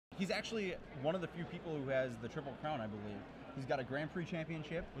He's actually one of the few people who has the Triple Crown, I believe. He's got a Grand Prix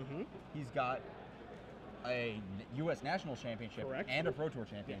championship. He's got a U.S. National Championship and a Pro Tour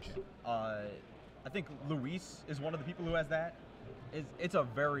Championship. I think Luis is one of the people who has that. It's a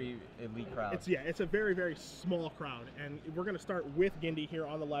very elite crowd. It's a very, very small crowd. And we're going to start with Gindy here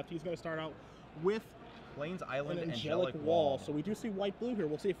on the left. He's going to start out with Plains Island an Angelic Wall. So we do see white-blue here.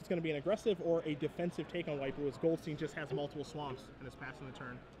 We'll see if it's going to be an aggressive or a defensive take on white-blue, as Goldstien just has multiple swamps and is passing the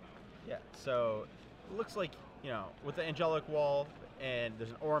turn. Yeah, so it looks like, with the Angelic Wall, and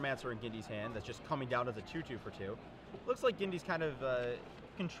there's an Oromancer in Gindy's hand that's just coming down as a 2/2 for 2. Looks like Gindy's kind of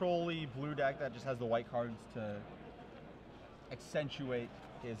control-y blue deck that just has the white cards to accentuate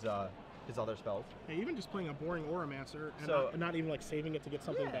his other spells. Hey, even just playing a boring Oromancer and not even like saving it to get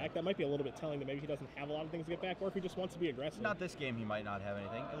something back, that might be a little bit telling that maybe he doesn't have a lot of things to get back, or if he just wants to be aggressive. Not this game, he might not have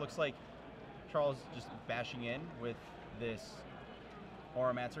anything. It looks like Charles just bashing in with this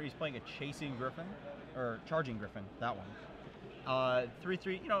Oromancer. He's playing a Chasing Griffin, or Charging Griffin, that one.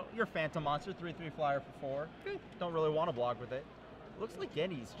 3/3, your Phantom Monster, 3/3 flyer for 4. Don't really want to block with it. Looks like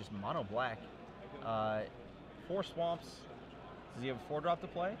Gendy's just mono black. 4 swamps. Does he have a 4-drop to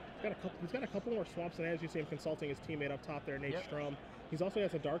play? He's got a couple more swamps, and as you see him consulting his teammate up top there, Nate Strum. He's also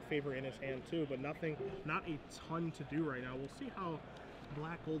has a Dark Favor in his hand too, but not a ton to do right now. We'll see how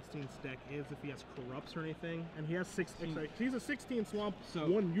Black Goldstein's deck is, if he has corrupts or anything. And he has 16. He's a 16 swamp,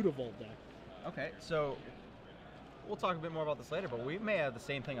 1 Mutavault deck. Okay, so we'll talk a bit more about this later, but we may have the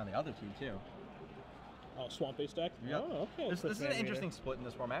same thing on the other team too. Oh, swamp-based deck? Yep. Oh, okay. This is an interesting split in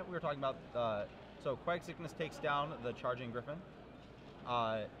this format. We were talking about, so Quag Sickness takes down the Charging Griffin.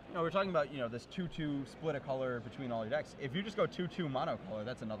 We're talking about, this 2/2 split a color between all your decks. If you just go 2/2 mono color,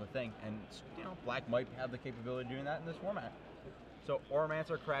 that's another thing. And, Black might have the capability of doing that in this format. So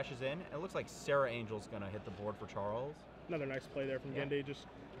Oromancer crashes in. It looks like Sarah Angel's going to hit the board for Charles. Another nice play there from Gindy. Just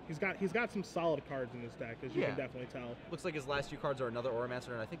he's got some solid cards in this deck, as you can definitely tell. Looks like his last 2 cards are another Oromancer,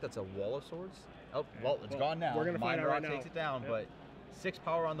 and I think that's a Wall of Swords. Oh, well, it's gone now. We're going to find out right now. Takes it down, but 6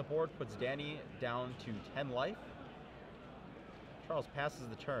 power on the board puts Danny down to 10 life. Charles passes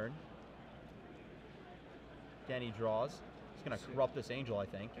the turn. Danny draws. He's going to corrupt this Angel, I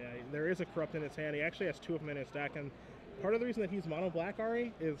think. Yeah, there is a corrupt in his hand. He actually has 2 of them in his deck, and part of the reason that he's mono black,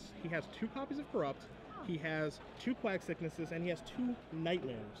 Ari, is he has 2 copies of corrupt, he has 2 Quag Sicknesses, and he has 2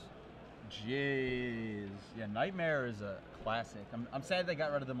 Nightmares. Jeez. Yeah, Nightmare is a classic. I'm sad they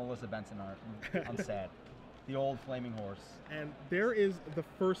got rid of the Melissa Benson art. I'm sad. The old Flaming Horse. And there is the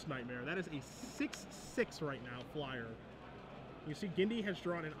first Nightmare. That is a 6/6 right now, flyer. You see Gindy has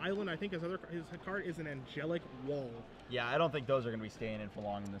drawn an island. I think his card is an Angelic Wall. Yeah, I don't think those are going to be staying in for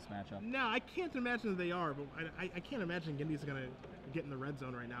long in this matchup. No, I can't imagine that they are, but I can't imagine Gindy's going to get in the red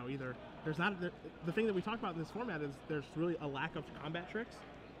zone right now either. There's not the thing that we talk about in this format is there's really a lack of combat tricks,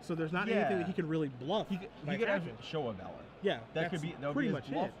 so there's not anything that he can really bluff. He could have Show of Valor. Yeah, that could be pretty much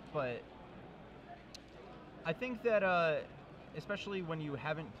bluff, it. But I think that especially when you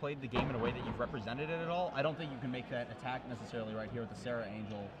haven't played the game in a way that you've represented it at all, I don't think you can make that attack necessarily right here with the Sarah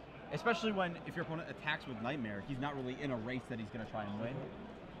Angel. Especially if your opponent attacks with Nightmare, he's not really in a race that he's going to try and win.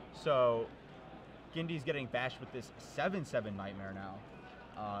 So Gindy's getting bashed with this 7/7 Nightmare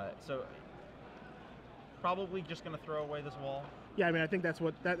now. So probably just going to throw away this wall. Yeah, I mean, I think that's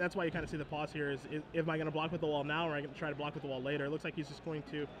why you kind of see the pause here is am I going to block with the wall now, or am I going to try to block with the wall later? It looks like he's just going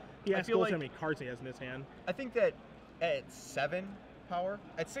to. He has how many cards he has in his hand. I think that at 7 power,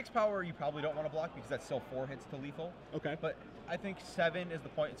 at 6 power, you probably don't want to block because that's still 4 hits to lethal. Okay. But I think 7 is the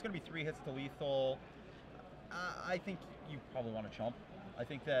point. It's going to be 3 hits to lethal. I think you probably want to chump. I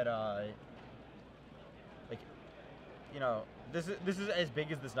think that this is as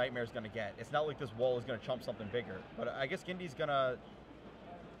big as this Nightmare is going to get. It's not like this wall is going to chump something bigger. But I guess Gindy's going to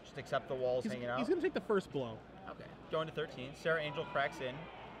just accept the walls hanging out. He's going to take the first blow. Okay. Going to 13. Sarah Angel cracks in.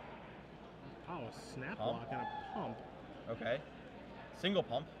 Oh, a snap block and a pump. Okay. Single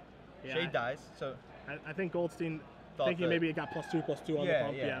pump. Yeah, Shade dies. So I think Goldstien thinking maybe it got +2/+2 on the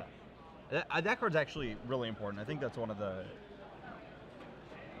pump. Yeah. That card's actually really important. I think that's one of the.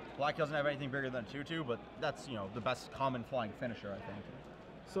 Black doesn't have anything bigger than 2/2, but that's the best common flying finisher, I think.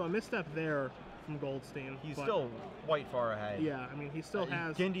 So a misstep there from Goldstien. He's still quite far ahead. Yeah, I mean he still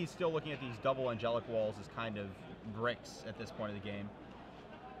has. Gindy's still looking at these double Angelic Walls as kind of bricks at this point of the game.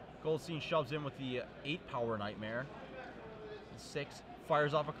 Goldstien shoves in with the 8 power Nightmare. 6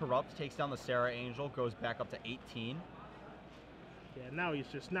 fires off a corrupt, takes down the Sarah Angel, goes back up to 18. Yeah, now he's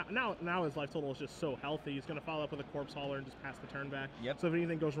just now his life total is just so healthy. He's going to follow up with a Corpse Hauler and just pass the turn back. Yep. So if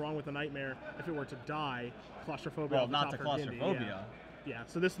anything goes wrong with the Nightmare, if it were to die, claustrophobia. Well, not to claustrophobia. Yeah.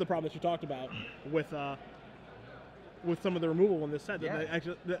 So this is the problem that you talked about with with some of the removal in this set, Yeah.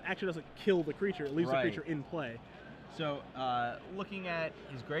 that actually doesn't kill the creature. It leaves Right. the creature in play. So, looking at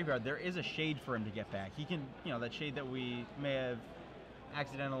his graveyard, there is a shade for him to get back. He can, that shade that we may have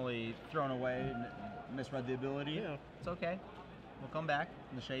accidentally thrown away and misread the ability. Yeah. It's okay. We'll come back,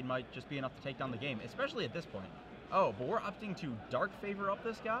 and the shade might just be enough to take down the game, especially at this point. Oh, but we're opting to Dark Favor up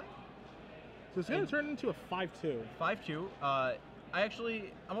this guy. So it's going to turn into a 5/2. 5/2.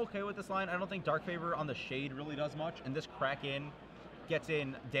 I'm okay with this line. I don't think Dark Favor on the shade really does much, and this Kraken gets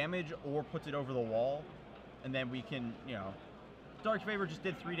in damage or puts it over the wall, and then we can, Dark Favor just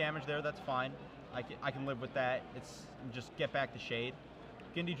did 3 damage there. That's fine. I can live with that. It's just get back the shade.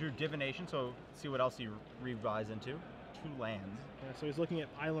 Gindy drew Divination, so see what else he revives into. 2 lands. Yeah, so he's looking at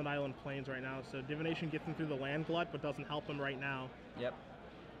Island Plains right now. So Divination gets him through the land glut, but doesn't help him right now. Yep.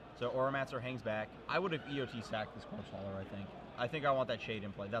 So Auramancer hangs back. I would have EOT sacked this Corpse Hauler, I think. I think I want that shade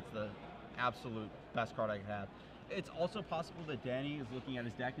in play. That's the absolute best card I could have. It's also possible that Danny is looking at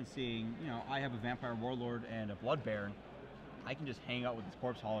his deck and seeing, I have a Vampire Warlord and a Blood Baron. I can just hang out with this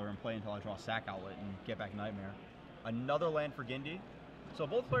Corpse Hauler and play until I draw a Sack Outlet and get back Nightmare. Another land for Gindy. So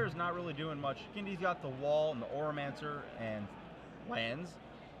both players not really doing much. Gindy's got the Wall and the Auramancer and lands.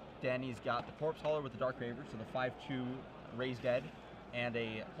 Danny's got the Corpse Hauler with the Dark Favor, so the 5/2 Raised Dead, and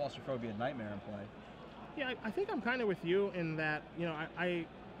a Claustrophobia Nightmare in play. Yeah, I think I'm kind of with you in that, I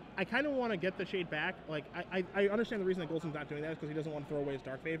kind of want to get the shade back. Like, I understand the reason that Goldstien's not doing that is because he doesn't want to throw away his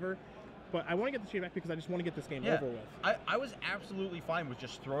Dark Favor. But I want to get the shade back because I just want to get this game over with. I was absolutely fine with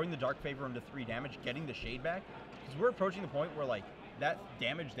just throwing the Dark Favor into 3 damage, getting the shade back, because we're approaching the point where, that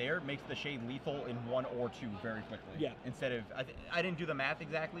damage there makes the shade lethal in 1 or 2 very quickly. Yeah. Instead of, I didn't do the math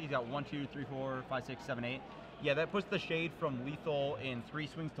exactly. He's got 1, 2, 3, 4, 5, 6, 7, 8. Yeah, that puts the shade from lethal in 3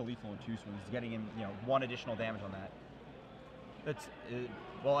 swings to lethal in 2 swings, getting him, 1 additional damage on that. That's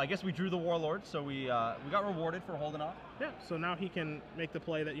well, I guess we drew the Warlord, so we got rewarded for holding off. Yeah, so now he can make the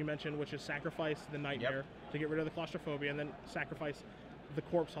play that you mentioned, which is sacrifice the Nightmare to get rid of the Claustrophobia, and then sacrifice the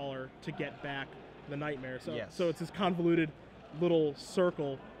Corpse Hauler to get back the Nightmare. So, so it's this convoluted little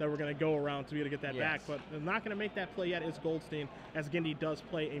circle that we're going to go around to be able to get that back. But I'm not going to make that play yet is Goldstien, as Gindy does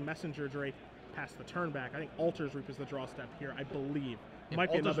play a Messenger Drake past the turn back. I think Altar's Reap is the draw step here, I believe. If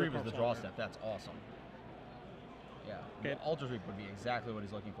might be Altar's another Reap is the draw Hauler. step, that's awesome. Yeah, Okay. Altar's Reap would be exactly what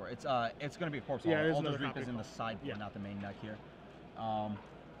he's looking for. It's going to be a Corpse Hauler. there's Altar's another Reap is in the copy. sideboard, not the main deck here.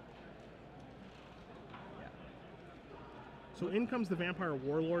 So in comes the Vampire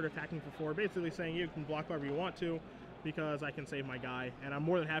Warlord attacking for 4, basically saying you can block wherever you want to because I can save my guy, and I'm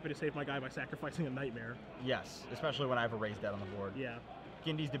more than happy to save my guy by sacrificing a Nightmare. Yes, especially when I have a Raised Dead on the board. Yeah.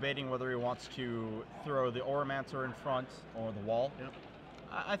 Gindy's debating whether he wants to throw the Auramancer in front or the Wall. Yep.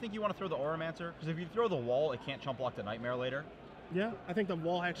 I think you want to throw the Auramancer, because if you throw the Wall, it can't chump block the Nightmare later. Yeah, I think the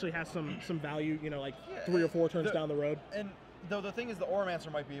Wall actually has some value, 3 or 4 turns down the road. And though the thing is, the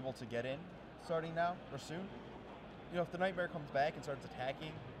Auramancer might be able to get in starting now or soon. If the Nightmare comes back and starts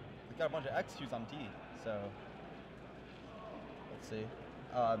attacking, we've got a bunch of executes on D. So let's see.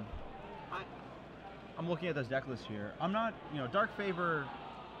 I'm looking at this deck list here. I'm not, Dark Favor.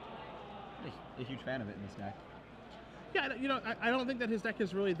 A huge fan of it in this deck. Yeah, I don't think that his deck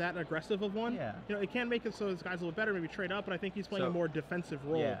is really that aggressive of one. Yeah. It can make it so his guy's a little better, maybe trade up, but I think he's playing a more defensive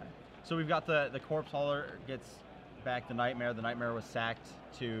role. Yeah. So we've got the Corpse Hauler gets back the Nightmare. The Nightmare was sacked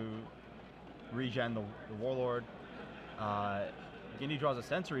to regen the Warlord. Gindy draws a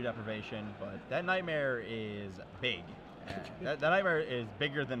Sensory Deprivation, but that Nightmare is big. That Nightmare is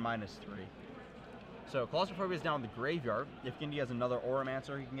bigger than -3. So Claustrophobia is down in the graveyard. If Gindy has another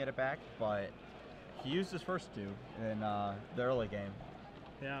Auramancer, he can get it back, but he used his first 2 in the early game.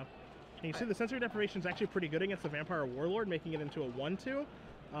 Yeah. And you see the Sensory Deprivation is actually pretty good against the Vampire Warlord, making it into a 1/2.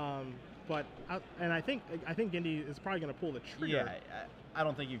 I think Gindy is probably going to pull the trigger. Yeah, I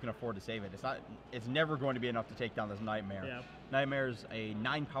don't think you can afford to save it. It's never going to be enough to take down this Nightmare. Yeah. Nightmare's a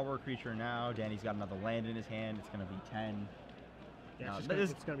 9 power creature now. Danny's got another land in his hand. It's going to be 10. Yeah,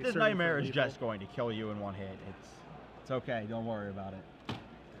 This Nightmare is just going to kill you in 1 hit. It's okay. Don't worry about it.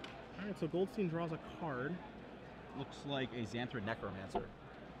 All right, so Goldstien draws a card. Looks like a Xanthrid Necromancer.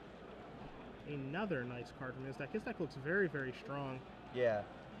 Another nice card from his deck. His deck looks very, very strong. Yeah.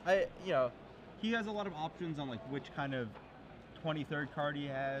 He has a lot of options on which kind of 23rd card he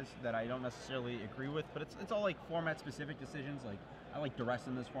has that I don't necessarily agree with, but it's all format specific decisions. I like Duress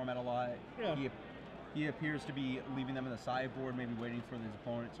in this format a lot. Yeah. He appears to be leaving them in the sideboard, maybe waiting for his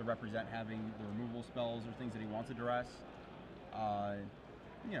opponent to represent having the removal spells or things that he wants to Duress.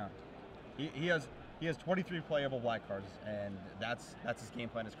 He has 23 playable black cards, and that's his game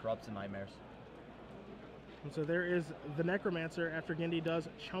plan: is Corrupts and Nightmares. And so there is the Necromancer after Gindy does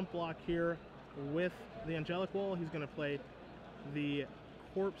chump block here with the Angelic Wall. He's going to play the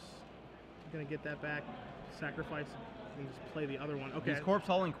Corpse. He's going to get that back, sacrifice, and just play the other one. Okay. He's corpse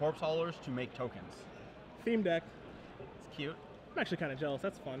hauling corpse haulers to make tokens. Theme deck. It's cute. I'm actually kind of jealous.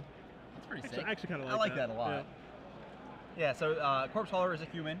 That's fun. That's pretty Actually, sick. I actually kind of like I like that. that a lot. Yeah, so corpse hauler is a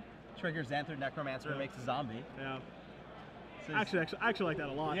human. Triggers Xanthid Necromancer and makes a zombie. Yeah. So I actually like that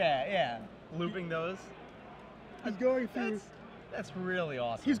a lot. Yeah. Looping those. He's going through. That's really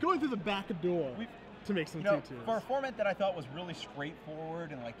awesome. He's going through the back door to make some 2/2s. For a format that I thought was really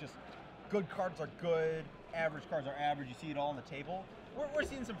straightforward and like just good cards are good, average cards are average, you see it all on the table, we're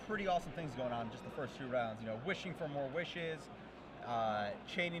seeing some pretty awesome things going on in just the first 2 rounds. You know, wishing for more wishes,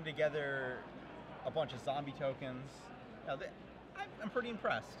 chaining together a bunch of zombie tokens. You know, I'm pretty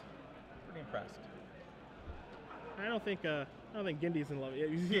impressed. I don't think Gindy's in love.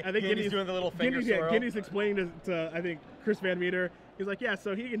 I think Gindy's doing the little finger swirl. Gindy's explaining to I think Chris VanMeter. He's like, yeah,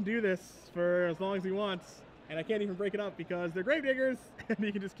 so he can do this for as long as he wants, and I can't even break it up because they're gravediggers, and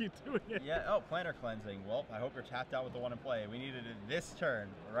he can just keep doing it. Yeah. Oh, planner cleansing. Well, I hope you're tapped out with the one in play. We needed it this turn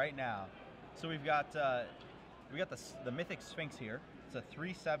right now. So we've got the Mythic Sphinx here. It's a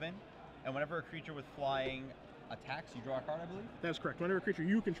 3/7, and whenever a creature with flying attacks, you draw a card, I believe. That's correct. Whenever a creature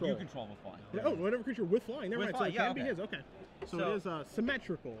you control. You control with flying. Yeah. Oh, whenever a creature with flying. Never mind. So it can be his. Okay. So it is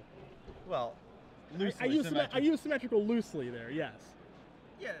symmetrical. Well, I use symmetrical loosely there. Yes.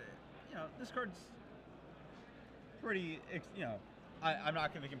 Yeah. You know, this card's pretty. You know, I'm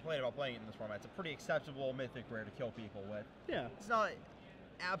not going to complain about playing it in this format. It's a pretty acceptable mythic rare to kill people with. Yeah. It's not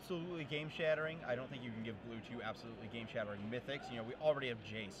absolutely game shattering. I don't think you can give blue 2 absolutely game shattering mythics. You know, we already have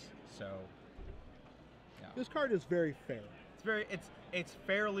Jace, so. Yeah. This card is very fair. It's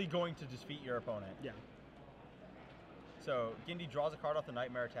fairly going to defeat your opponent. Yeah. So Gindy draws a card off the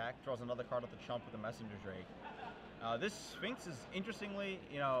Nightmare attack, draws another card off the Chump with the Messenger Drake. This Sphinx is interestingly,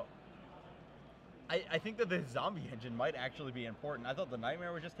 you know, I think that the zombie engine might actually be important. I thought the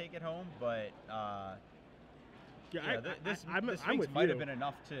Nightmare would just take it home, but this Sphinx might have been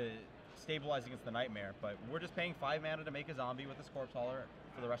enough to stabilize against the Nightmare. But we're just paying 5 mana to make a zombie with this Corpse Hauler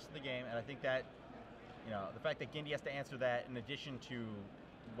for the rest of the game, and I think that, you know, the fact that Gindy has to answer that in addition to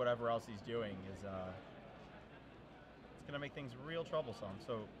whatever else he's doing is it's going to make things real troublesome.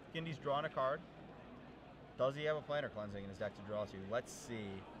 So Gindy's drawing a card. Does he have a Planner Cleansing in his deck to draw to? Let's see.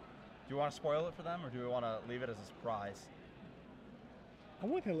 Do you want to spoil it for them, or do we want to leave it as a surprise? I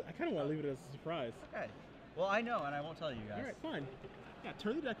kind of want to leave it as a surprise. Okay. Well, I know, and I won't tell you guys. All right, fine. Yeah,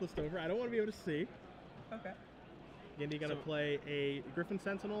 turn the deck list over. I don't want to be able to see. Okay. Gindy going to play a Griffin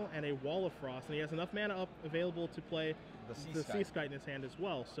Sentinel and a Wall of Frost, and he has enough mana up available to play the Sea Skite in his hand as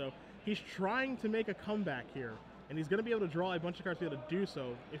well. So he's trying to make a comeback here, and he's going to be able to draw a bunch of cards to be able to do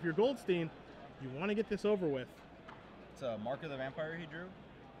so. If you're Goldstien, you want to get this over with. It's a Mark of the Vampire he drew.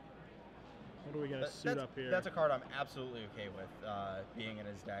 What are we going to suit up here? That's a card I'm absolutely okay with being in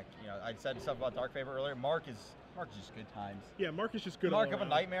his deck. You know, I said stuff about Dark Favor earlier. Mark is just good times. Yeah, Mark is just good. Mark of a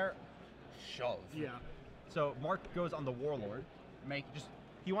Nightmare, shove. Yeah. So Mark goes on the Warlord.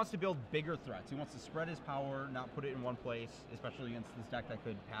 He wants to build bigger threats. He wants to spread his power, not put it in one place, especially against this deck that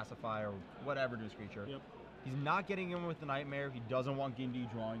could pacify or whatever to his creature. Yep. He's not getting in with the Nightmare. He doesn't want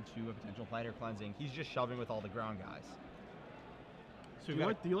Gindy drawing to a potential Planner Cleansing. He's just shoving with all the ground guys. So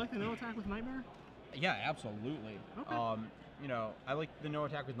do you like the no attack with Nightmare? Yeah, absolutely. Okay. You know, I like the no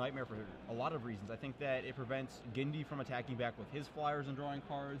attack with Nightmare for a lot of reasons. I think that it prevents Gindy from attacking back with his flyers and drawing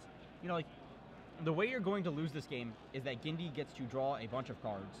cards. You know, like, the way you're going to lose this game is that Gindy gets to draw a bunch of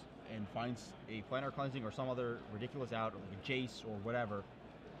cards and finds a Planner Cleansing or some other ridiculous out, or like a Jace or whatever,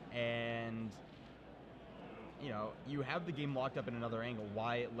 and, you know, you have the game locked up in another angle.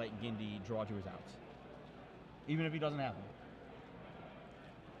 Why let Gindy draw to his outs? Even if he doesn't have them.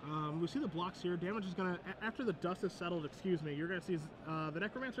 We see the blocks here. Damage is going to, after the dust is settled, you're going to see the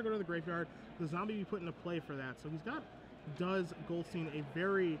Necromancer go to the graveyard, the zombie be put into play for that. So does Goldstien a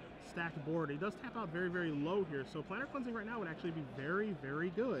very stacked board. He does tap out very, very low here, so Planner Cleansing right now would actually be very, very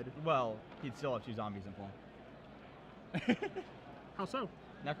good. Well, he'd still have 2 zombies in play. How so?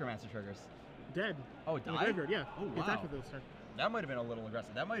 Necromancer triggers. Dead. Oh, it died? In the graveyard, yeah. Oh, wow. He attacked with this turn. That might have been a little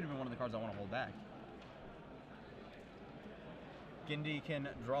aggressive. That might have been one of the cards I want to hold back. Gindy can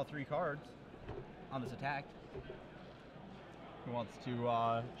draw 3 cards on this attack. He wants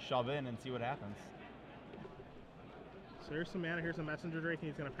to shove in and see what happens. So here's some mana, here's a Messenger Drake, and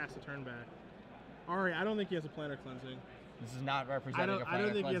he's going to pass the turn back. Alright, I don't think he has a Planner Cleansing. This is not representing a Planner Cleansing. I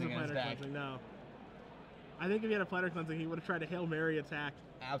don't think he has a Planner Cleansing, no. I think if he had a Planner Cleansing, he would have tried to Hail Mary attack.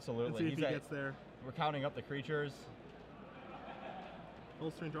 Absolutely. And see if he gets there. We're counting up the creatures.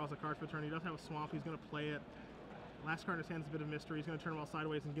 Goldstien draws a card for the turn. He does have a Swamp. He's going to play it. Last card in his hand is a bit of mystery. He's going to turn them all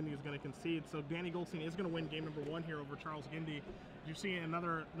sideways, and Gindy is going to concede. So Danny Goldstien is going to win game number 1 here over Charles Gindy. You see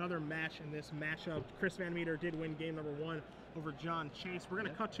another match in this matchup. Chris VanMeter did win game number 1 over John Chase. We're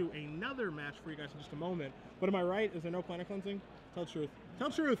going to cut to another match for you guys in just a moment. But am I right? Is there no planet cleansing? Tell the truth. Tell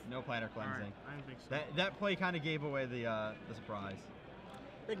the truth. No planet cleansing. Right, I didn't think so. That play kind of gave away the surprise.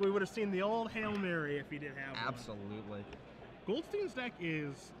 I think we would have seen the old Hail Mary if he did have one. Absolutely. Goldstein's deck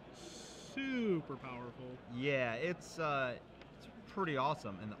is super powerful. Yeah, it's pretty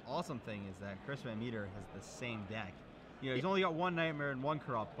awesome. And the awesome thing is that Chris VanMeter has the same deck. You know, he's only got 1 Nightmare and 1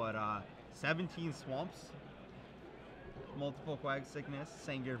 Corrupt, but 17 Swamps, multiple Quag Sickness,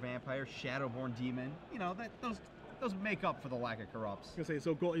 Sengir Vampire, Shadowborn Demon. You know, those make up for the lack of Corrupts. I was gonna say,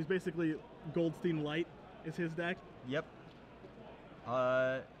 so he's basically Goldstien Light is his deck. Yep.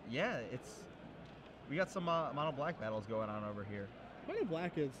 Yeah, we got some mono black battles going on over here. Mono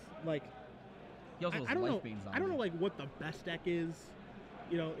black is like, He also has I don't life know. beans on I don't know it. like what the best deck is,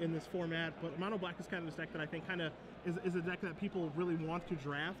 you know, in this format. But mono black is kind of this deck that I think kind of is a deck that people really want to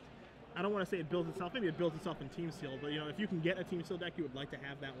draft. I don't want to say it builds itself. Maybe it builds itself in Team Seal, but you know, if you can get a Team Seal deck, you would like to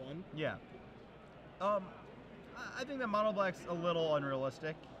have that one. Yeah. I think that mono black's a little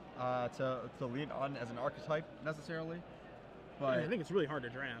unrealistic to lean on as an archetype necessarily. But I think it's really hard to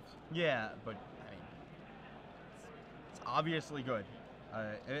draft. yeah, but I mean, it's obviously good.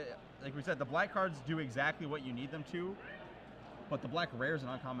 Like we said, the black cards do exactly what you need them to, but the black rares and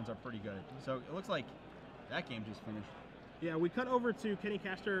uncommons are pretty good. So it looks like that game just finished. Yeah, we cut over to Kenny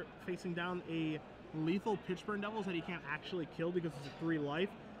Castor facing down a lethal Pitchburn Devils that he can't actually kill because it's a 3 life.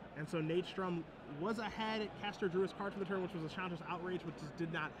 And so Nate Strum was ahead. Castor drew his card for the turn, which was a Chandra's Outrage, which just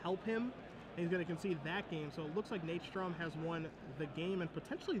did not help him. And he's going to concede that game. So it looks like Nate Strum has won the game and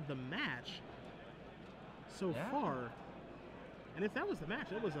potentially the match so far. And if that was the match,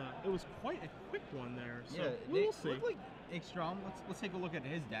 it was quite a quick one there. So Yeah, we'll see. Looked like Nate Strum. Let's take a look at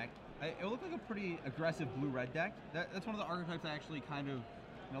his deck. It looked like a pretty aggressive blue-red deck. That's one of the archetypes I actually kind of,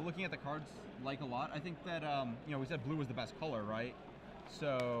 you know, looking at the cards, like a lot. I think that you know, we said blue was the best color, right?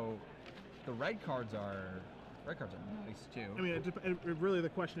 So the red cards are nice too. I mean, really the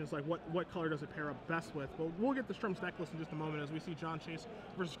question is like, what color does it pair up best with? Well, we'll get the Strum's deck list in just a moment as we see John Chase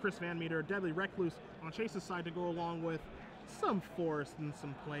versus Chris VanMeter. Deadly Recluse on Chase's side to go along with some Forest and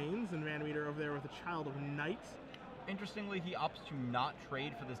some Plains, and VanMeter over there with a Child of Night. Interestingly, he opts to not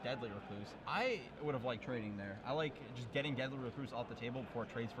trade for this Deadly Recluse. I would have liked trading there. I like just getting Deadly Recluse off the table before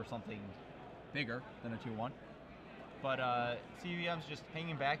it trades for something bigger than a 2-1. But CVM's just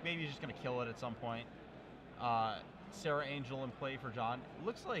hanging back. Maybe he's just going to kill it at some point. Sarah Angel in play for John. It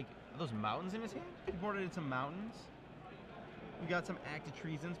looks like, are those mountains in his hand? He boarded in some mountains. We got some active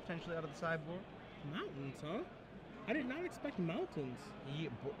treasons potentially out of the sideboard. Mountains, huh? I did not expect mountains.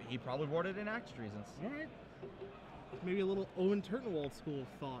 He probably boarded in active treasons. All right. Maybe a little Owen Turtenwald school of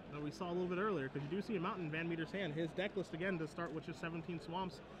thought that we saw a little bit earlier, because you do see a mountain in VanMeter's hand. His deck list again to start, which is 17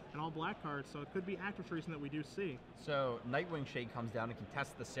 Swamps and all black cards, so it could be active treason that we do see. So Nightwing Shade comes down and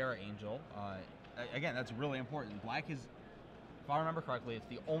contests the Sarah Angel. Again, that's really important. Black is, if I remember correctly, it's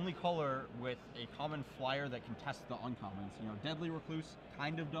the only color with a common flyer that contests the uncommons. You know, Deadly Recluse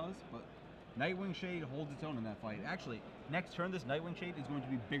kind of does, but Nightwing Shade holds its own in that fight. Actually, next turn, this Nightwing Shade is going to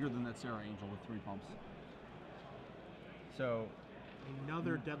be bigger than that Sarah Angel with 3 pumps. So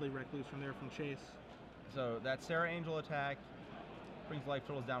another Deadly Recluse from there from Chase. So that Sarah Angel attack brings life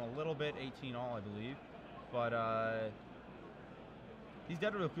totals down a little bit, 18 all, I believe. But these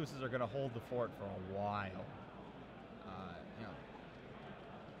Deadly Recluses are going to hold the fort for a while. You know,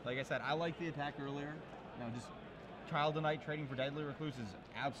 like I said, I like the attack earlier. You know, just Child of Night trading for Deadly Recluse is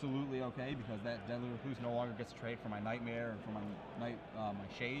absolutely okay because that Deadly Recluse no longer gets to trade for my Nightmare or for my my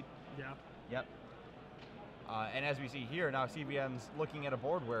Shade. Yeah. Yep. And as we see here, now CBM's looking at a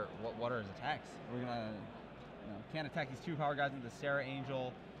board where what are his attacks? We're gonna, you know, can't attack these 2 power guys with the Sarah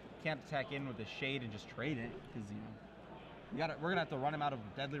Angel, can't attack in with the Shade and just trade it because you know we're gonna have to run him out of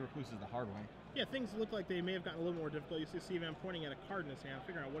Deadly Recluses the hard way. Yeah, things look like they may have gotten a little more difficult. You see CVM pointing at a card in his hand,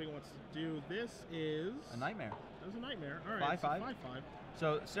 figuring out what he wants to do. This is a Nightmare. That was a Nightmare. All right, 5/5. 5/5.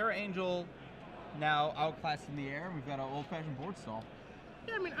 So Sarah Angel now outclassed in the air. We've got an old-fashioned board stall.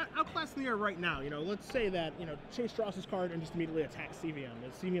 Yeah, I mean, outclassed in the air right now. You know, let's say that, you know, Chase draws his card and just immediately attacks CVM.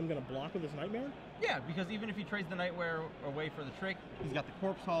 Is CVM going to block with his Nightmare? Yeah, because even if he trades the Nightmare away for the trick, he's got the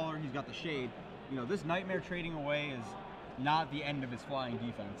Corpse Hauler, he's got the Shade. You know, this Nightmare trading away is not the end of his flying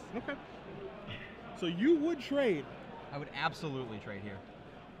defense. Okay. So you would trade? I would absolutely trade here.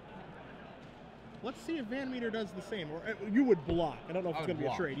 Let's see if VanMeter does the same. Or you would block. I don't know if it's going to be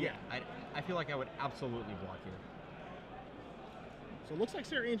a trade. Yeah, I feel like I would absolutely block here. So it looks like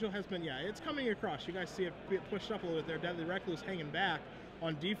Sarah Angel has been, yeah, it's coming across. You guys see it pushed up a little bit there. Deadly Recluse hanging back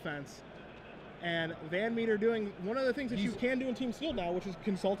on defense. And VanMeter doing one of the things that you can do in Team Steel now, which is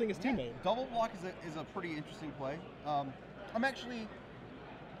consulting his teammate. Double block is a pretty interesting play. I'm not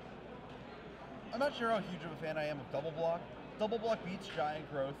sure how huge of a fan I am of double block. Double block beats Giant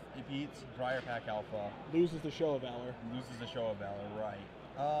Growth. It beats Briar Pack Alpha. Loses the Show of Valor. Loses the Show of Valor, right.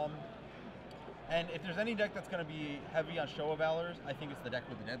 And if there's any deck that's going to be heavy on Show of Valors, I think it's the deck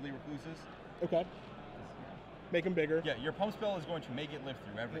with the Deadly Recluses. Okay. Make them bigger. Yeah, your pump spell is going to make it live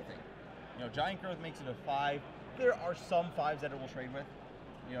through everything. You know, Giant Growth makes it a 5. There are some 5s that it will trade with,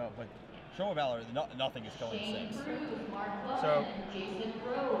 you know, but Show of Valor, nothing is killing 6. So,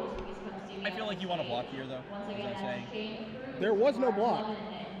 I feel like you want to block here, though, as I'm saying. There was no block.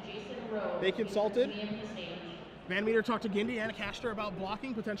 They consulted. VanMeter talked to Gindy and Castor about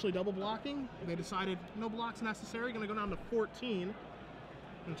blocking, potentially double blocking. They decided no blocks necessary, going to go down to 14.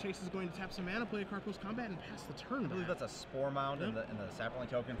 And Chase is going to tap some mana, play a card post combat, and pass the turn. I believe that's a Spore Mound and the Sapperling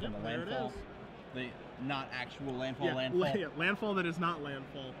token from the landfall. The not actual landfall. Landfall that is not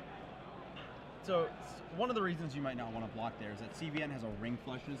landfall. So one of the reasons you might not want to block there is that CVN has a Ring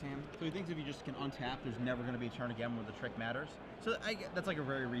Flush in his hand. So he thinks if you just can untap, there's never going to be a turn again where the trick matters. So that's like a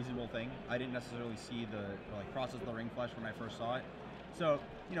very reasonable thing. I didn't necessarily see the process of the Ring Flush when I first saw it. So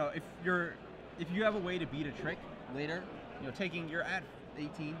you know, if you have a way to beat a trick later, you know, you're at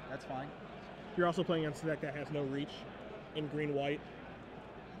 18, that's fine. You're also playing against a deck that has no reach in green-white.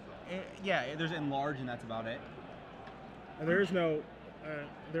 Yeah, there's Enlarge, and that's about it. And there is no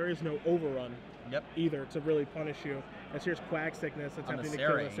overrun. Yep. Either to really punish you. As here's Quag Sickness attempting to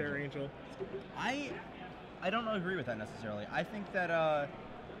kill the Sarah Angel. I don't agree with that necessarily. I think that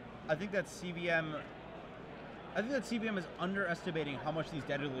CVM is underestimating how much these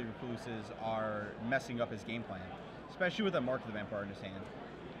Deadly Recluses are messing up his game plan, especially with a Mark of the Vampire in his hand.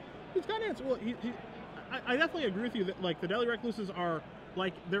 He's got answer. Well, I definitely agree with you that like the Deadly Recluses are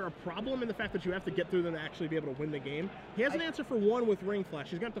like they're a problem in the fact that you have to get through them to actually be able to win the game. He has an answer for one with Ring Flash.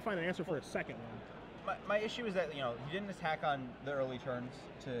 He's going to have to find an answer for a second one. My issue is that, you know, he didn't attack on the early turns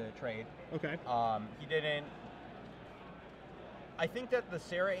to trade. Okay. He didn't. I think that the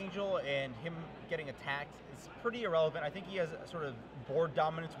Sarah Angel and him getting attacked is pretty irrelevant. I think he has a sort of board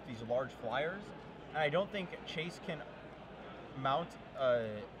dominance with these large flyers, and I don't think Chase can mount a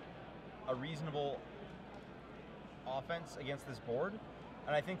reasonable offense against this board.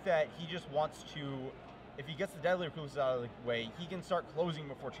 And I think that he just wants to, if he gets the Deadly Recluses out of the way, he can start closing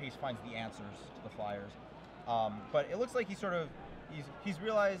before Chase finds the answers to the flyers. But it looks like he's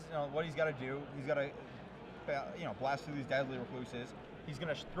realized, you know, what he's got to do. He's got to, you know, blast through these Deadly Recluses. He's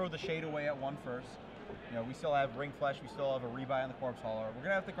going to throw the Shade away at 1 first. You know, we still have Ring Flesh, we still have a rebuy on the Corpse Hauler. We're going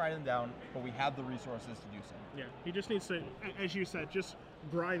to have to grind them down, but we have the resources to do so. Yeah, he just needs to, as you said, just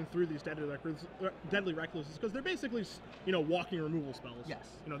grind through these Deadly Recluses, because they're basically, you know, walking removal spells. Yes.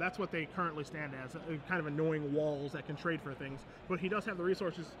 You know, that's what they currently stand as, kind of annoying walls that can trade for things. But he does have the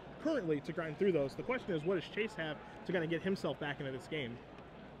resources currently to grind through those. The question is, what does Chase have to kind of get himself back into this game?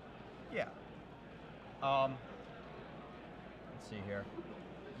 Yeah. Let's see here.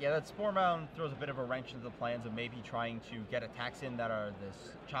 Yeah, that Spore Mound throws a bit of a wrench into the plans of maybe trying to get attacks in that are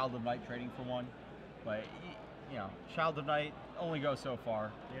this Child of Night trading for 1. But, you know, Child of Night only goes so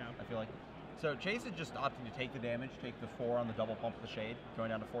far. Yeah. I feel like. So Chase is just opting to take the damage, take the 4 on the double pump of the Shade,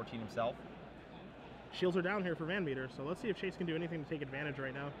 going down to 14 himself. Shields are down here for VanMeter, so let's see if Chase can do anything to take advantage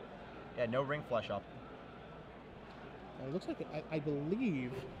right now. Yeah, no Ring Flesh up. It looks like, I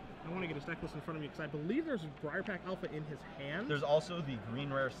believe, I want to get his deck list in front of me because I believe there's Briar Pack Alpha in his hand. There's also the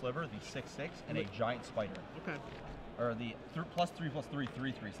Green Rare Sliver, the 6/6, and a Giant Spider. Okay. Or the +3/+3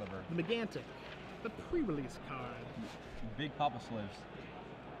 3/3 Sliver. The Megantic, the pre-release card. Big Papa Slivs.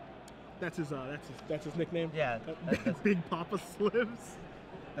 That's his nickname. Yeah. That's Big Papa Slivs.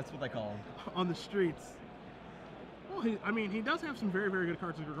 That's what they call him on the streets. Well, he does have some very, very good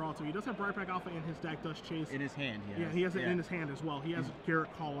cards to draw to. He does have Briar Pack Alpha in his deck, does Chase. In his hand, yeah. Yeah, he has it in his hand as well. He has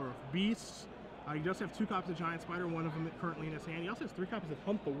Garrett Caller of Beasts. He does have 2 copies of Giant Spider, one of them currently in his hand. He also has 3 copies of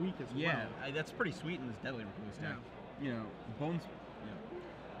Hump the Weak as well. Yeah, that's pretty sweet in this Deadly Recluse deck. Yeah. You know, Bones. You know,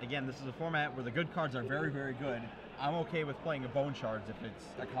 again, this is a format where the good cards are very, very good. I'm okay with playing a Bone Shards if it's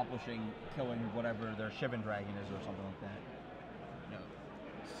accomplishing killing whatever their Shivan Dragon is or something like that. No.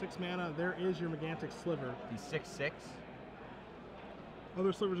 6 mana. There is your Megantic Sliver. The 6/6.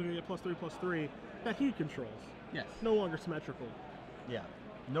 Other slivers are going to get +3/+3 that he controls. Yes. No longer symmetrical. Yeah.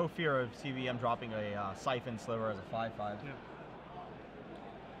 No fear of CVM dropping a Siphon Sliver as a 5/5. Yeah.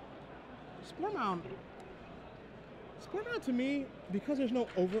 Spore Mound to me, because there's no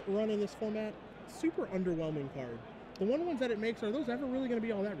overrun in this format, super underwhelming card. the ones that it makes, are those ever really going to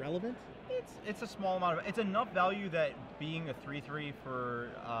be all that relevant? It's a small amount of, it's enough value that being a 3/3 for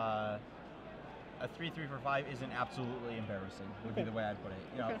a 3/3 for 5 isn't absolutely embarrassing, would be the way I'd put it.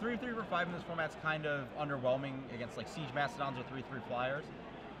 You know, 3/3 for 5 in this format's kind of underwhelming against like Siege Mastodons or 3/3 Flyers.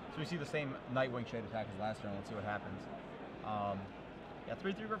 So we see the same Nightwing Shade attack as last turn. Let's see what happens. Yeah,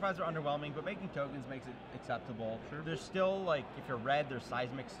 3/3 for 5s are underwhelming, but making tokens makes it acceptable. Sure. There's still, like, if you're red, there's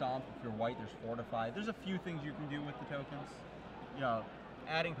Seismic Stomp. If you're white, there's Fortify. There's a few things you can do with the tokens. You know,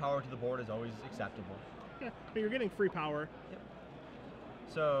 adding power to the board is always acceptable. Yeah, but you're getting free power. Yep.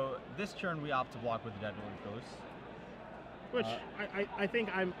 So this turn we opt to block with the Deadly Ghost. Which I think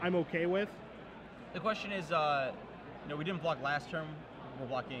I'm okay with. The question is, you know, we didn't block last turn. We're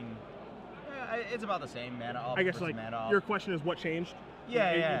blocking. It's about the same mana up. I guess like mana up. your question is what changed.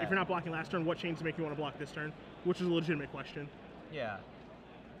 Yeah, yeah. If you're not blocking last turn, what changed to make you want to block this turn? Which is a legitimate question. Yeah.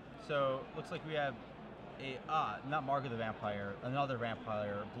 So looks like we have a not Mark of the Vampire, another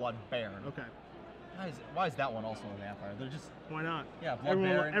vampire, Blood Baron. Okay. Why is that one also a vampire? They're just why not? Yeah, Blood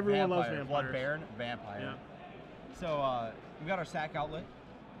Baron. Everyone vampire, loves vampires. Blood Baron, vampire. Yeah. So we got our sack outlet.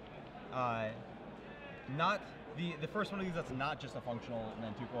 Not the first one of these that's not just a functional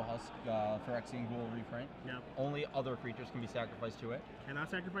Nantuko Husk Phyrexian Ghoul reprint. Yeah. Only other creatures can be sacrificed to it.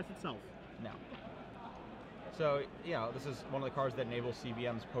 Cannot sacrifice itself. No. So, you know, this is one of the cards that enables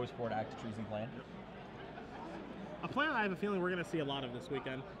CVM's post-board Active Treason plan. Yep. A plan I have a feeling we're going to see a lot of this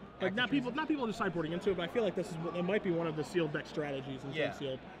weekend. Like Active not people just sideboarding into it, but I feel like it might be one of the sealed deck strategies in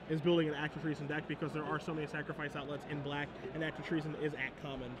sealed is building an Active Treason deck because there are so many sacrifice outlets in black, and Active Treason is at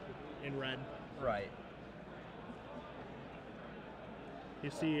common in red. Right. You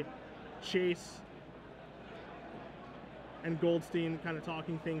see Chase and Goldstien kind of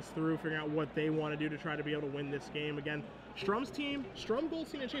talking things through, figuring out what they want to do to try to be able to win this game. Again, Strum's team, Strum,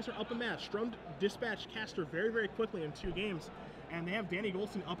 Goldstien, and Chase are up a match. Strum dispatched Castor very, very quickly in 2 games, and they have Danny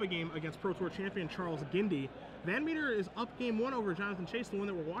Goldstien up a game against Pro Tour champion Charles Gindy. VanMeter is up game 1 over Jonathan Chase, the one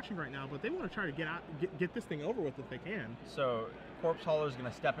that we're watching right now, but they want to try to get this thing over with if they can. So Corpse Hauler is going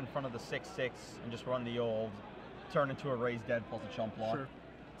to step in front of the 6/6 and just run the old turn into a raised dead plus a chump block. Sure.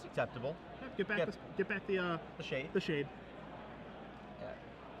 It's acceptable. Yeah, get back the shade. The shade.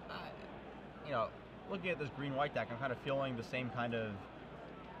 Yeah. You know, looking at this green-white deck, I'm kind of feeling the same kind of.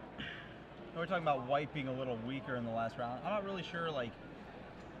 We're talking about white being a little weaker in the last round. I'm not really sure. Like,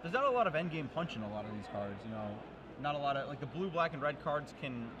 there's not a lot of endgame punch in a lot of these cards. You know, not a lot of like the blue, black, and red cards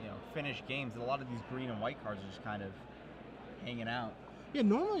can finish games. A lot of these green and white cards are just kind of hanging out. Yeah,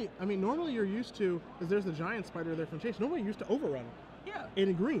 normally you're used to, because there's the giant spider there from Chase, normally you're used to overrun. Yeah.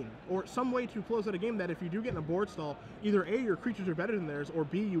 In green, or some way to close out a game that if you do get in a board stall, either A, your creatures are better than theirs, or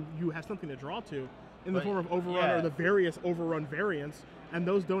B, you have something to draw to in the form of overrun or the various overrun variants, and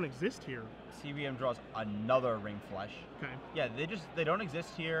those don't exist here. CVM draws another Ring Flesh. Okay. Yeah, they don't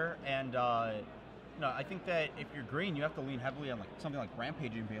exist here, and no, I think that if you're green, you have to lean heavily on like something like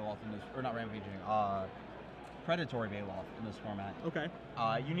Rampaging Bailoff in this, or not Rampaging, Predatory Bailoff in this format. Okay.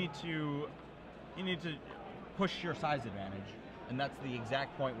 You need to push your size advantage, and that's the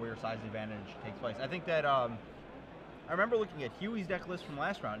exact point where your size advantage takes place. I think that I remember looking at Huey's deck list from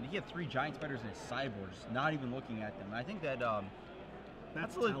last round, and he had 3 giant spiders in his sideboard, just not even looking at them. And I think that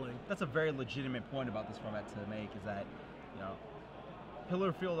that's a very legitimate point about this format to make, is that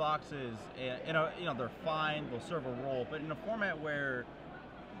Pillar Field Oxes, they're fine, they'll serve a role, but in a format where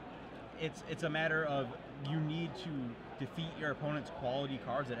it's a matter of you need to defeat your opponent's quality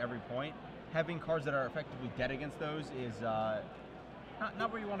cards at every point, having cards that are effectively dead against those is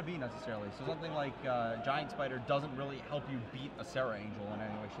not where you want to be necessarily. So something like Giant Spider doesn't really help you beat a Serra Angel in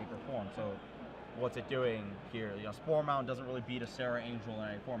any way, shape, or form. So what's it doing here? Spore Mound doesn't really beat a Serra Angel in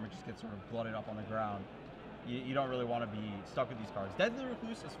any form. It just gets sort of blooded up on the ground. You don't really want to be stuck with these cards. Deadly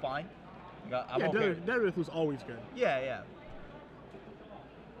Recluse is fine. Deadly Recluse is always good. Yeah.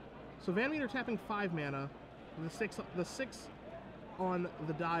 So VanMeter tapping 5 mana, the 6 on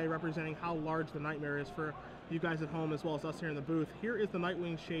the die representing how large the Nightmare is for you guys at home as well as us here in the booth. Here is the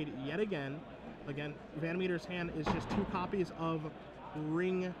Nightwing Shade yet again. Again, VanMeter's hand is just 2 copies of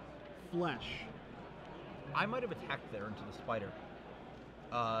Ring Flesh. I might have attacked there into the spider.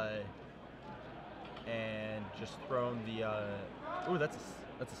 And just thrown the ooh, that's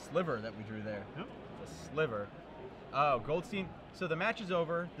a sliver that we drew there. Yep. It's a sliver. Oh, Goldstien. So the match is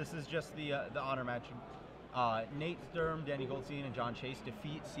over. This is just the honor matching. Nate Sturm, Danny Goldstien, and John Chase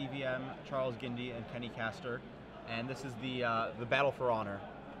defeat CVM, Charles Gindy, and Kenny Castor, and this is the battle for honor.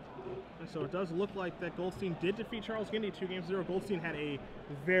 And so it does look like that Goldstien did defeat Charles Gindy 2-0. Goldstien had a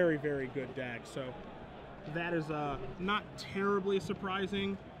very, very good deck, so that is not terribly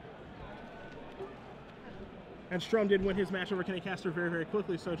surprising. And Strum did win his match over Kenny Castor very, very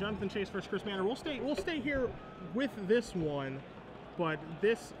quickly. So Jonathan Chase versus Chris Manor. We'll stay here with this one, but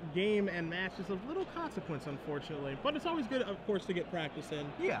this game and match is of little consequence, unfortunately. But it's always good, of course, to get practice in.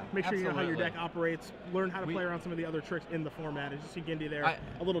 Yeah, make sure you know how your absolutely. deck operates, learn how to play around some of the other tricks in the format. As you see Gindy there,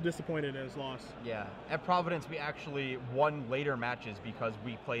 a little disappointed in his loss. Yeah, at Providence, we actually won later matches because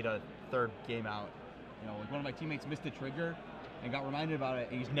we played a third game out. You know, like one of my teammates missed a trigger and got reminded about it,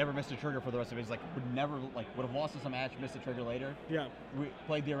 and he's never missed a trigger for the rest of it. He's like, would have lost us a match, missed a trigger later. Yeah. We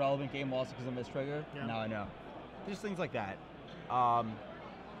played the irrelevant game, lost it because of a missed trigger. Yeah. Now I know. Just things like that.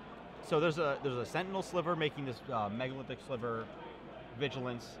 So there's a Sentinel sliver making this megalithic sliver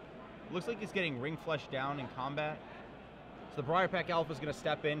vigilance. Looks like it's getting ring flesh down in combat. So the Briar Pack Alpha is going to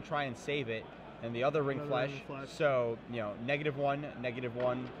step in, try and save it, and the other ring flesh. So you know,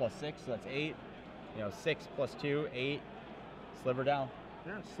 -1 plus 6, so that's 8. You know, 6 plus 2, 8. Sliver down.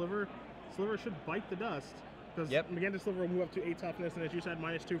 Yeah, Sliver should bite the dust. Because Magenta Sliver will move up to 8 toughness, and as you said,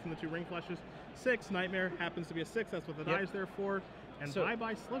 -2 from the 2 ring flashes. 6, Nightmare happens to be a 6, that's what the die is there for. And so,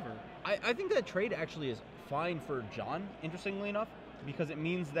 bye-bye Sliver. I think that trade actually is fine for John, interestingly enough, because it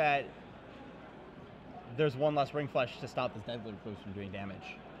means that there's one less ring flesh to stop this Deadly Recluse from doing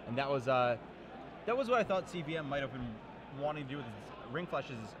damage. And that was what I thought CVM might have been wanting to do with his ring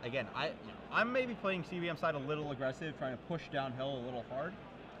flashes. Again, I'm maybe playing CVM side a little aggressive, trying to push downhill a little hard.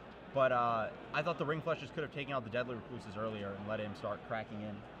 But I thought the ring flashes could have taken out the Deadly Recluses earlier and let him start cracking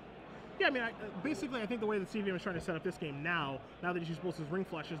in. Yeah, I mean, basically, I think the way that CVM is trying to set up this game now that he's used both his ring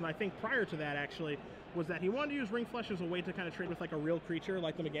flashes, and I think prior to that, actually, was that he wanted to use ring flesh as a way to kind of trade with like a real creature,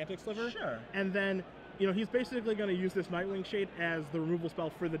 like the Megantic Sliver. Sure. And then, you know, he's basically going to use this Nightwing Shade as the removal spell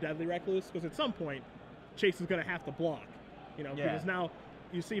for the Deadly Recluse, because at some point, Chase is going to have to block. You know, because now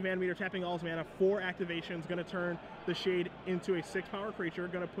you see VanMeter tapping all his mana, 4 activations, going to turn the Shade into a 6-power creature,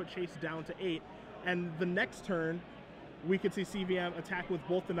 going to put Chase down to 8. And the next turn, we could see CVM attack with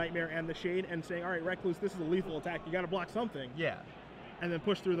both the Nightmare and the Shade and saying, all right, Recluse, this is a lethal attack. You got to block something. Yeah. And then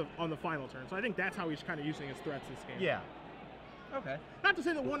push through on the final turn. So I think that's how he's kind of using his threats this game. Yeah. Okay. Not to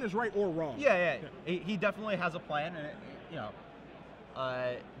say that one is right or wrong. Yeah. He definitely has a plan, and you know,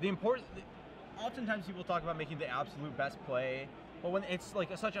 oftentimes people talk about making the absolute best play, but when it's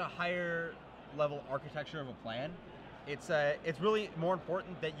like such a higher level architecture of a plan, it's really more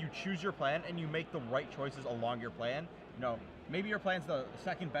important that you choose your plan and you make the right choices along your plan. You know, maybe your plan's the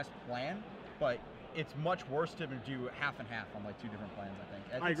second best plan, but it's much worse to do half and half on like 2 different plans. I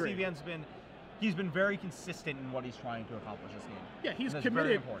think agree. He's been very consistent in what he's trying to accomplish this game. Yeah, he's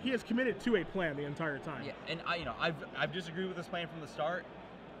committed. He has committed to a plan the entire time. Yeah, and I've disagreed with this plan from the start,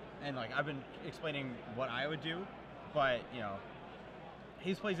 and like I've been explaining what I would do, but you know,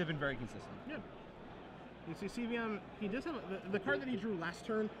 his plays have been very consistent. Yeah. You see CVM, he does have the card that he drew last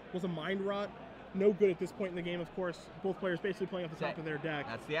turn was a Mind Rot. No good at this point in the game, of course. Both players basically playing off the top of their deck.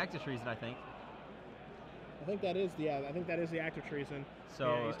 That's the active treason, I think. I think that is the active treason.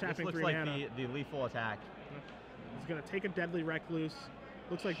 So yeah, he's tapping this looks 3 like mana. the lethal attack. He's going to take a Deadly Recluse.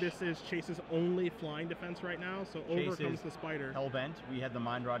 Looks like this is Chase's only flying defense right now, so Chase over comes is the Spider. Hellbent. We had the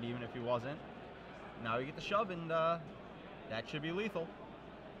Mind Rod even if he wasn't. Now we get the shove, and that should be lethal.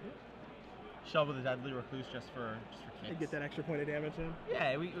 Shove with a Deadly Recluse just for kicks. And get that extra point of damage in.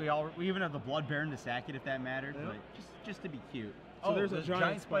 Yeah, we even have the Blood Baron to sack it if that mattered, but just to be cute. So there's a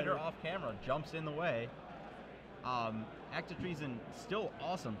giant spider off camera, jumps in the way. Active Treason still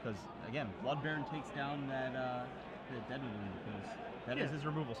awesome because again, Blood Baron takes down that the Deadly Recluse. That is his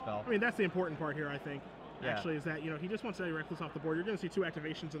removal spell. I mean, that's the important part here, I think. Yeah. Actually, is that, you know, he just wants Deadly Recluse off the board. You're going to see 2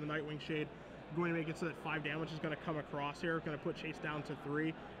 activations of the Nightwing Shade, going to make it so that 5 damage is going to come across here. Going to put Chase down to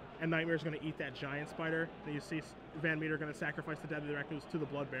 3, and Nightmare's going to eat that giant spider. Then you see VanMeter going to sacrifice the Deadly Recluse to the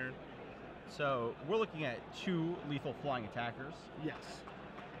Blood Baron. So we're looking at 2 lethal flying attackers. Yes.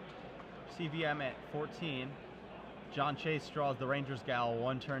 CVM at 14. John Chase draws the Ranger's Gal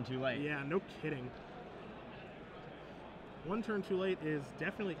 1 turn too late. Yeah, no kidding. 1 turn too late is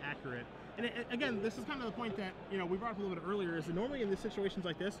definitely accurate. And again, this is kind of the point that, you know, we brought up a little bit earlier, is that normally in these situations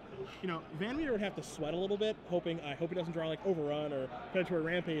like this, you know, VanMeter would have to sweat a little bit, I hope he doesn't draw like Overrun or Predatory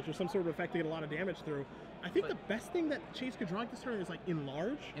Rampage or some sort of effect to get a lot of damage through. I think the best thing that Chase could draw this turn is like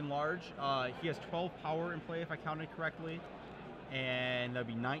Enlarge. Enlarge. He has 12 power in play if I counted correctly. And that'd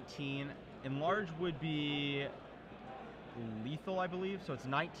be 19. Enlarge would be lethal, I believe. So it's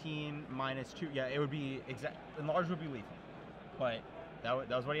 19 minus 2. Yeah, it would be exact. Enlarge would be lethal. But that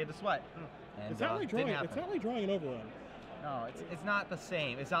was what he had to sweat. And, it's not like drawing. It's not like drawing an Overrun. No, it's not the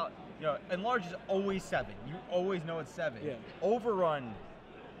same. It's not. You know, Enlarge is always 7. You always know it's 7. Yeah. Overrun.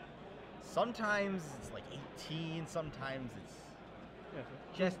 Sometimes it's like 18. Sometimes it's Yeah,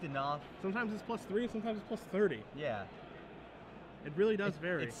 just enough. sometimes it's +3, sometimes it's +30. Yeah. It really does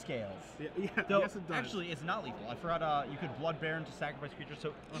vary. It scales. Yeah, Though, yes, it does. Actually, it's not lethal. I forgot you could Blood Baron to sacrifice creatures.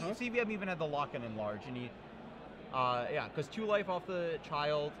 So CVM even had the lock-in enlarge, and he, yeah, because 2 life off the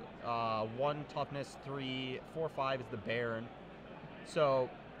child, 1 toughness, 3, 4, 5 is the Baron. So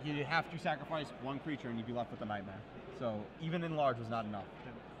you'd have to sacrifice 1 creature, and you'd be left with the Nightmare. So even enlarge was not enough.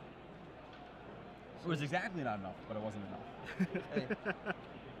 It was exactly not enough, but it wasn't enough.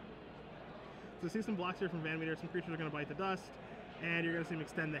 So see some blocks here from VanMeter. Some creatures are going to bite the dust, and you're going to see him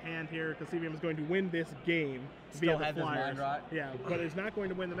extend the hand here because CVM is going to win this game Still via had the this Flyers. mind rot. Yeah, but is not going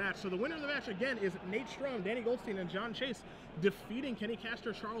to win the match. So the winner of the match again is Nate Strum, Danny Goldstien, and John Chase, defeating Kenny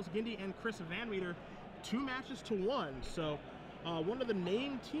Castor, Charles Gindy, and Chris VanMeter 2 matches to 1. So one of the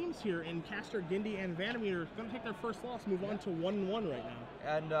named teams here in Castor, Gindy, and VanMeter is going to take their first loss, move on to 1-1 right now.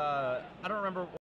 And I don't remember